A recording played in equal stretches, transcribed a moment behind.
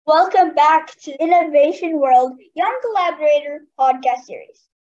Welcome back to Innovation World Young Collaborator Podcast Series.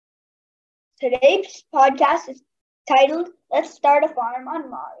 Today's podcast is titled, Let's Start a Farm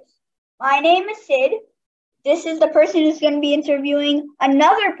on Mars. My name is Sid. This is the person who's going to be interviewing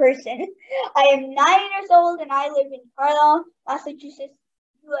another person. I am 9 years old and I live in Carlisle, Massachusetts,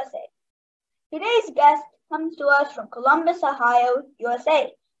 USA. Today's guest comes to us from Columbus, Ohio,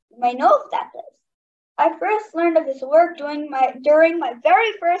 USA. You might know of that place. I first learned of his work during my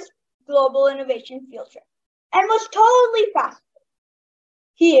very first global innovation field trip and was totally fascinated.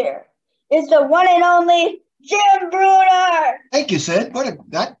 Here is the one and only Jim Bruner. Thank you, Sid.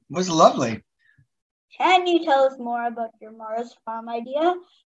 That was lovely. Can you tell us more about your Mars farm idea?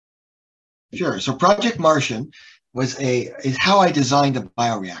 Sure. So Project Martian is how I designed a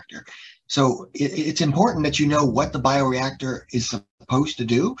bioreactor. So it's important that you know what the bioreactor is supposed to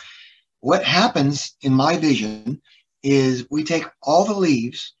do. What happens in my vision is we take all the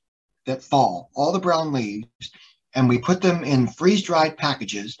leaves that fall, all the brown leaves, and we put them in freeze-dried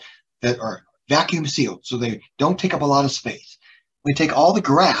packages that are vacuum sealed, so they don't take up a lot of space. We take all the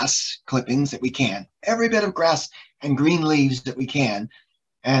grass clippings that we can, every bit of grass and green leaves that we can,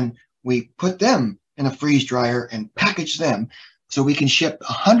 and we put them in a freeze dryer and package them so we can ship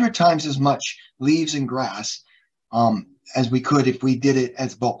 100 times as much leaves and grass as we could if we did it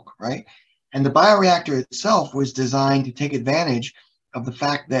as bulk, right? And the bioreactor itself was designed to take advantage of the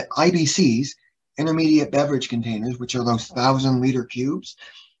fact that IBCs, intermediate beverage containers, which are those 1,000-liter cubes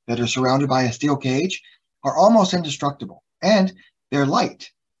that are surrounded by a steel cage, are almost indestructible, and they're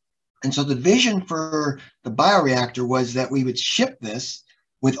light. And so the vision for the bioreactor was that we would ship this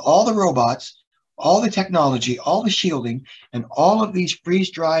with all the robots, all the technology, all the shielding, and all of these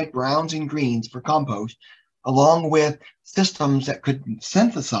freeze-dried browns and greens for compost, along with systems that could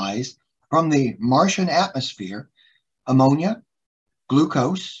synthesize from the Martian atmosphere ammonia,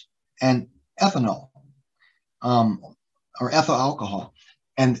 glucose, and ethanol, or ethyl alcohol.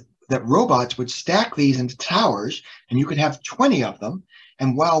 And that robots would stack these into towers, and you could have 20 of them.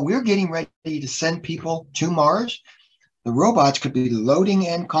 And while we're getting ready to send people to Mars, the robots could be loading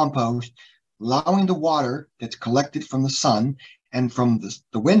in compost, allowing the water that's collected from the sun and from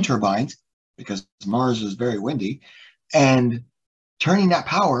the wind turbines, because Mars is very windy, and turning that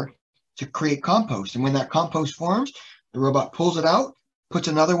power to create compost. And when that compost forms, the robot pulls it out, puts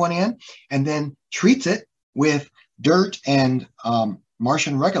another one in, and then treats it with dirt and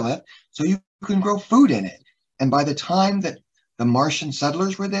Martian regolith so you can grow food in it. And by the time that the Martian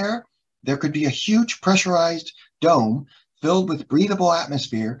settlers were there, there could be a huge pressurized dome filled with breathable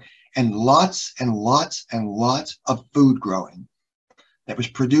atmosphere and lots and lots and lots of food growing that was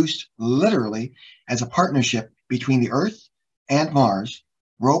produced literally as a partnership between the Earth and Mars,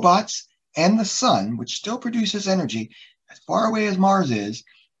 robots and the sun, which still produces energy as far away as Mars is,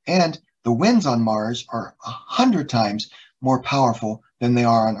 and the winds on Mars are 100 times more powerful than they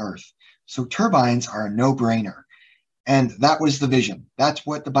are on Earth. So turbines are a no-brainer. And that was the vision. That's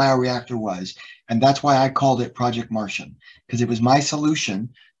what the bioreactor was. And that's why I called it Project Martian, because it was my solution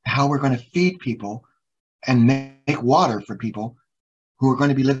to how we're going to feed people and make water for people who are going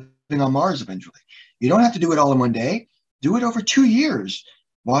to be living on Mars eventually. You don't have to do it all in one day. Do it over 2 years.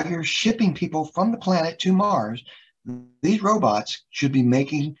 While you're shipping people from the planet to Mars, these robots should be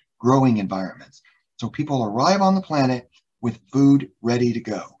making growing environments. So people arrive on the planet with food ready to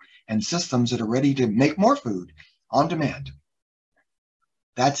go and systems that are ready to make more food on demand.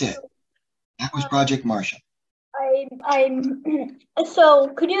 That's it. That was Project Martian. So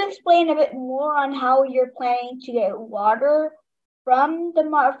could you explain a bit more on how you're planning to get water from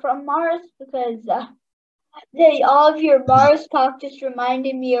Mars? Because all of your Mars talk just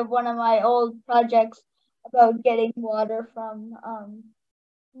reminded me of one of my old projects about getting water from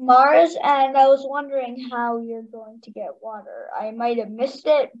Mars, and I was wondering how you're going to get water. I might have missed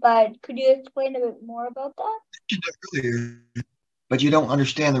it, but could you explain a bit more about that? But you don't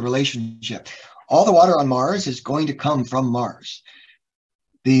understand the relationship. All the water on Mars is going to come from Mars.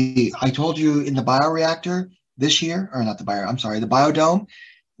 I told you in the bioreactor this year, or not the biodome,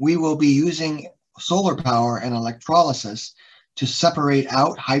 we will be using solar power and electrolysis to separate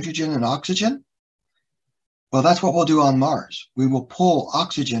out hydrogen and oxygen. Well, that's what we'll do on Mars. We will pull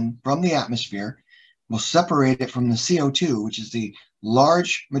oxygen from the atmosphere. We'll separate it from the CO2, which is the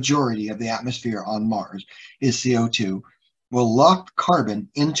large majority of the atmosphere on Mars is CO2. We'll lock carbon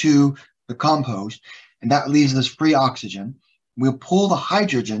into the compost, and that leaves us free oxygen. We'll pull the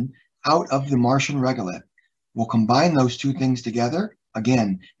hydrogen out of the Martian regolith. We'll combine those two things together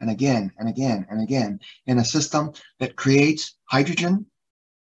again and again and again and again in a system that creates hydrogen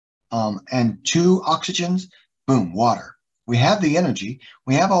and 2 oxygens, boom, water. we have the energy,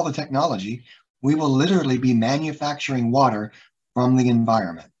 we have all the technology, we will literally be manufacturing water from the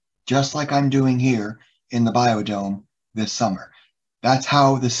environment, just like I'm doing here in the biodome this summer. That's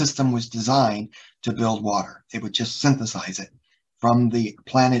how the system was designed to build water. It would just synthesize it from the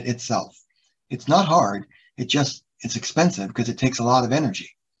planet itself. It's not hard. It's expensive because it takes a lot of energy.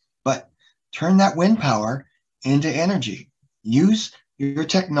 But turn that wind power into energy. Use your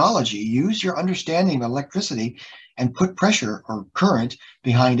technology, use your understanding of electricity and put pressure or current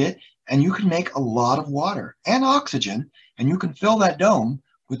behind it, and you can make a lot of water and oxygen, and you can fill that dome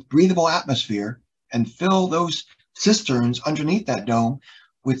with breathable atmosphere and fill those cisterns underneath that dome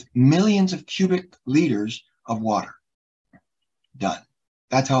with millions of cubic liters of water. Done.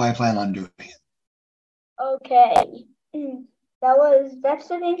 That's how I plan on doing it. Okay. That's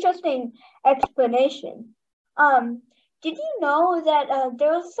an interesting explanation. Did you know that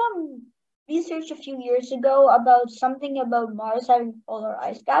there was some research a few years ago about something about Mars having polar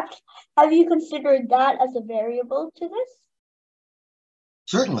ice caps? Have you considered that as a variable to this?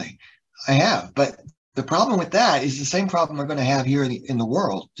 Certainly, I have. But the problem with that is the same problem we're going to have here in the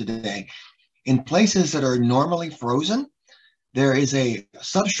world today. In places that are normally frozen, there is a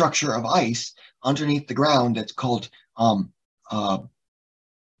substructure of ice underneath the ground that's called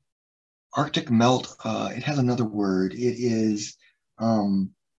Arctic melt. It has another word. It is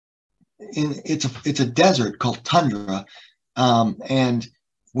it's a desert called tundra, and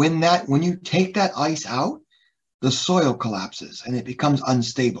when you take that ice out, the soil collapses and it becomes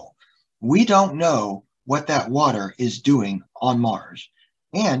unstable. We don't know what that water is doing on Mars,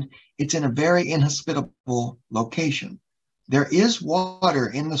 and it's in a very inhospitable location. There is water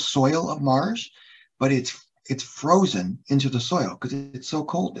in the soil of Mars, but it's frozen into the soil because it's so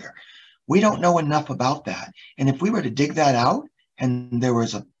cold there. We don't know enough about that. And if we were to dig that out and there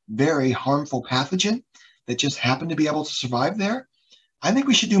was a very harmful pathogen that just happened to be able to survive there, I think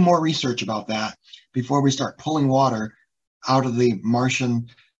we should do more research about that before we start pulling water out of the Martian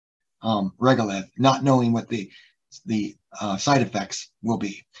regolith, not knowing what the side effects will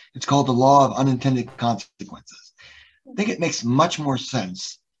be. It's called the law of unintended consequences. I think it makes much more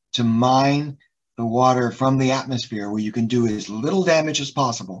sense to mine the water from the atmosphere where you can do as little damage as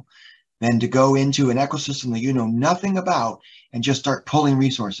possible than to go into an ecosystem that you know nothing about and just start pulling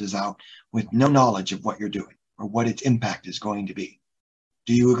resources out with no knowledge of what you're doing or what its impact is going to be.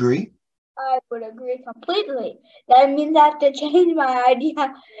 Do you agree? I would agree completely. That means I have to change my idea.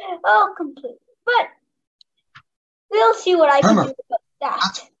 Oh, completely. But we'll see what I can do about that.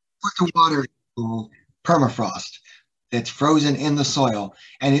 That's what the water is, permafrost. It's frozen in the soil,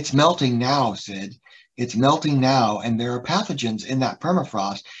 and it's melting now, Sid. It's melting now, and there are pathogens in that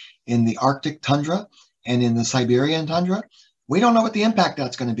permafrost in the Arctic tundra and in the Siberian tundra. We don't know what the impact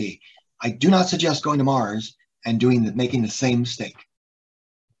that's going to be. I do not suggest going to Mars and making the same mistake.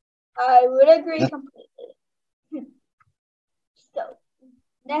 I would agree completely. So,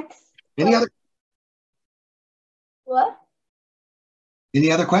 next. Any other What?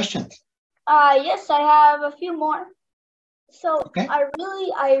 questions? Yes, I have a few more. So, Okay. I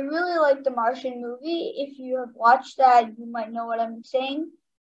really like the Martian movie. If you have watched that, you might know what I'm saying.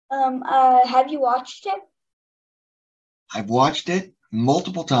 Have you watched it? I've watched it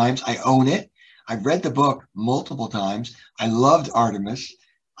multiple times. I own it. I've read the book multiple times. I loved Artemis.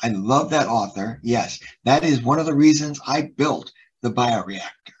 I love that author. Yes, that is one of the reasons I built the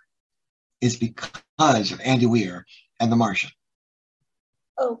bioreactor, is because of Andy Weir and The Martian.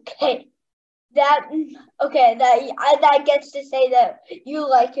 Okay. That gets to say that you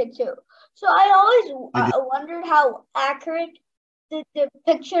like it too. So I always wondered how accurate the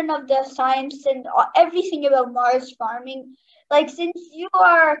depiction of the science and everything about Mars farming. Like, since you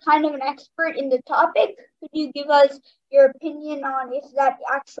are kind of an expert in the topic, could you give us your opinion on if that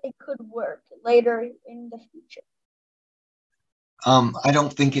actually could work later in the future? I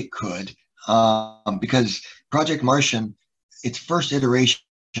don't think it could, because Project Martian, its first iteration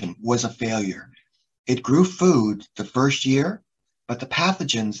was a failure. It grew food the first year, but the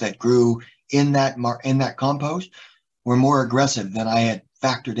pathogens that grew in that compost were more aggressive than I had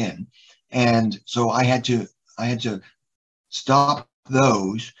factored in, and so I had to stop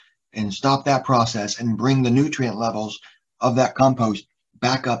those and stop that process and bring the nutrient levels of that compost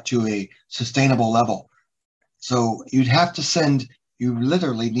back up to a sustainable level. So you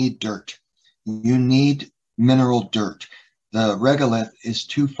literally need dirt. You need mineral dirt. The regolith is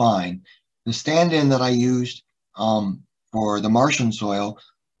too fine. The stand-in that I used for the Martian soil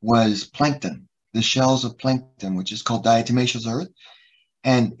was plankton, the shells of plankton, which is called diatomaceous earth.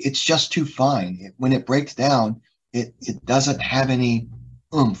 And it's just too fine. When it breaks down, it doesn't have any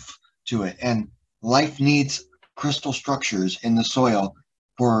oomph to it. And life needs crystal structures in the soil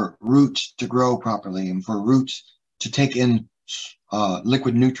for roots to grow properly and for roots to take in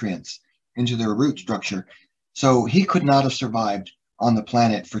liquid nutrients into their root structure. So he could not have survived on the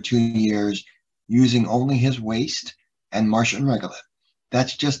planet for 2 years using only his waste and Martian regolith.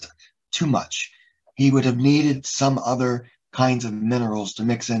 That's just too much. He would have needed some other kinds of minerals to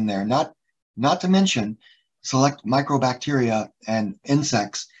mix in there, not to mention select microbacteria and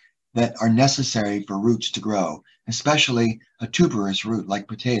insects that are necessary for roots to grow, especially a tuberous root like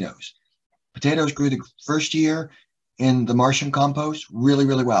potatoes. Potatoes grew the first year in the Martian compost really,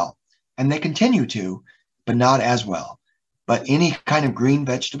 really well, and they continue to, but not as well. But any kind of green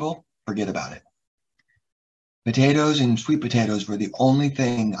vegetable, forget about it. Potatoes and sweet potatoes were the only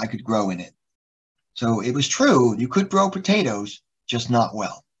thing I could grow in it. So it was true, you could grow potatoes, just not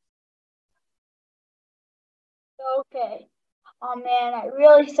well. Okay. Oh man, I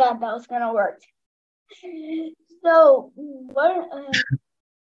really thought that was gonna work. So what?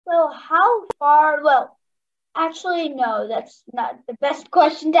 So how far? Well, actually, no, that's not the best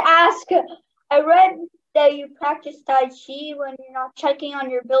question to ask. I read that you practice Tai Chi when you're not checking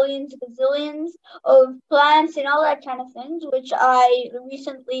on your billions, gazillions of plants and all that kind of things, which I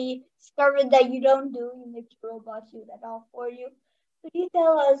recently discovered that you don't do. You make robots do that all for you. Could you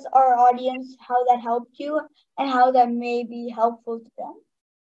tell us, our audience, how that helped you and how that may be helpful to them?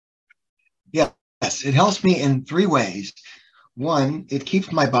 Yes, it helps me in 3 ways. One, it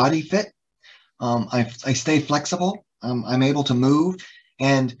keeps my body fit. I stay flexible. I'm able to move.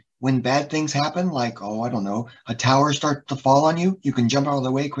 And when bad things happen, like, I don't know, a tower starts to fall on you, you can jump out of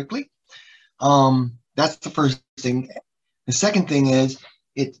the way quickly. That's the first thing. The second thing is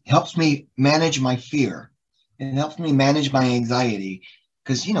it helps me manage my fear. It helps me manage my anxiety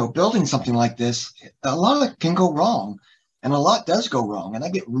because, building something like this, a lot can go wrong and a lot does go wrong. And I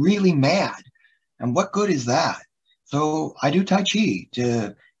get really mad. And what good is that? So I do Tai Chi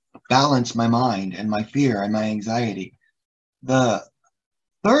to balance my mind and my fear and my anxiety. The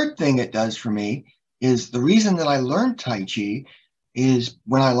third thing it does for me is the reason that I learned Tai Chi is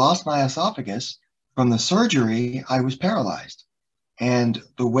when I lost my esophagus from the surgery, I was paralyzed. And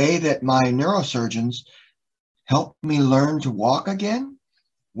the way that my neurosurgeons helped me learn to walk again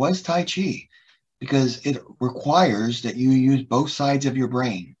was Tai Chi, because it requires that you use both sides of your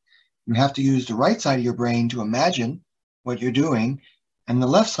brain. You have to use the right side of your brain to imagine what you're doing and the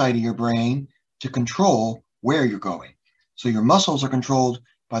left side of your brain to control where you're going. So your muscles are controlled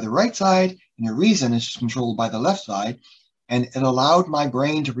by the right side and your reason is controlled by the left side. And it allowed my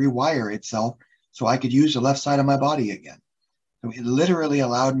brain to rewire itself so I could use the left side of my body again. So it literally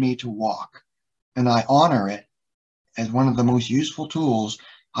allowed me to walk. And I honor it as one of the most useful tools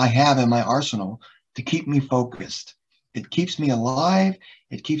I have in my arsenal to keep me focused. It keeps me alive.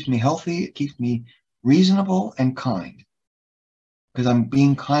 It keeps me healthy. It keeps me reasonable and kind because I'm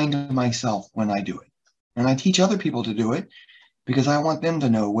being kind to myself when I do it. And I teach other people to do it because I want them to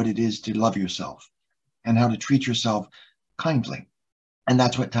know what it is to love yourself and how to treat yourself kindly. And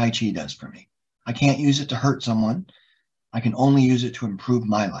that's what Tai Chi does for me. I can't use it to hurt someone. I can only use it to improve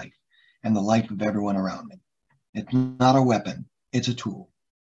my life and the life of everyone around me. It's not a weapon. It's a tool.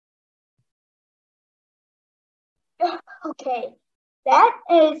 Okay, that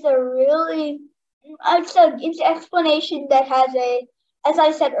is a really, it's an explanation that has as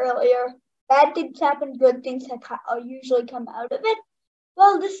I said earlier, bad things happen, good things usually come out of it.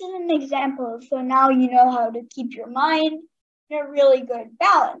 Well, this is an example, so now you know how to keep your mind in a really good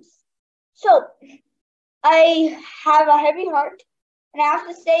balance. So, I have a heavy heart, and I have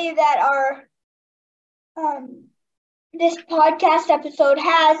to say that this podcast episode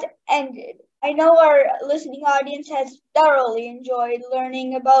has ended. I know our listening audience has thoroughly enjoyed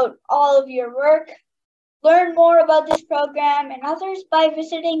learning about all of your work. Learn more about this program and others by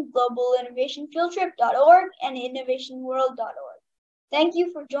visiting globalinnovationfieldtrip.org and innovationworld.org. Thank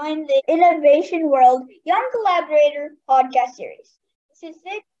you for joining the Innovation World Young Collaborator Podcast series. This is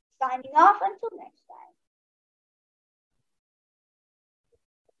Sid, signing off until next time.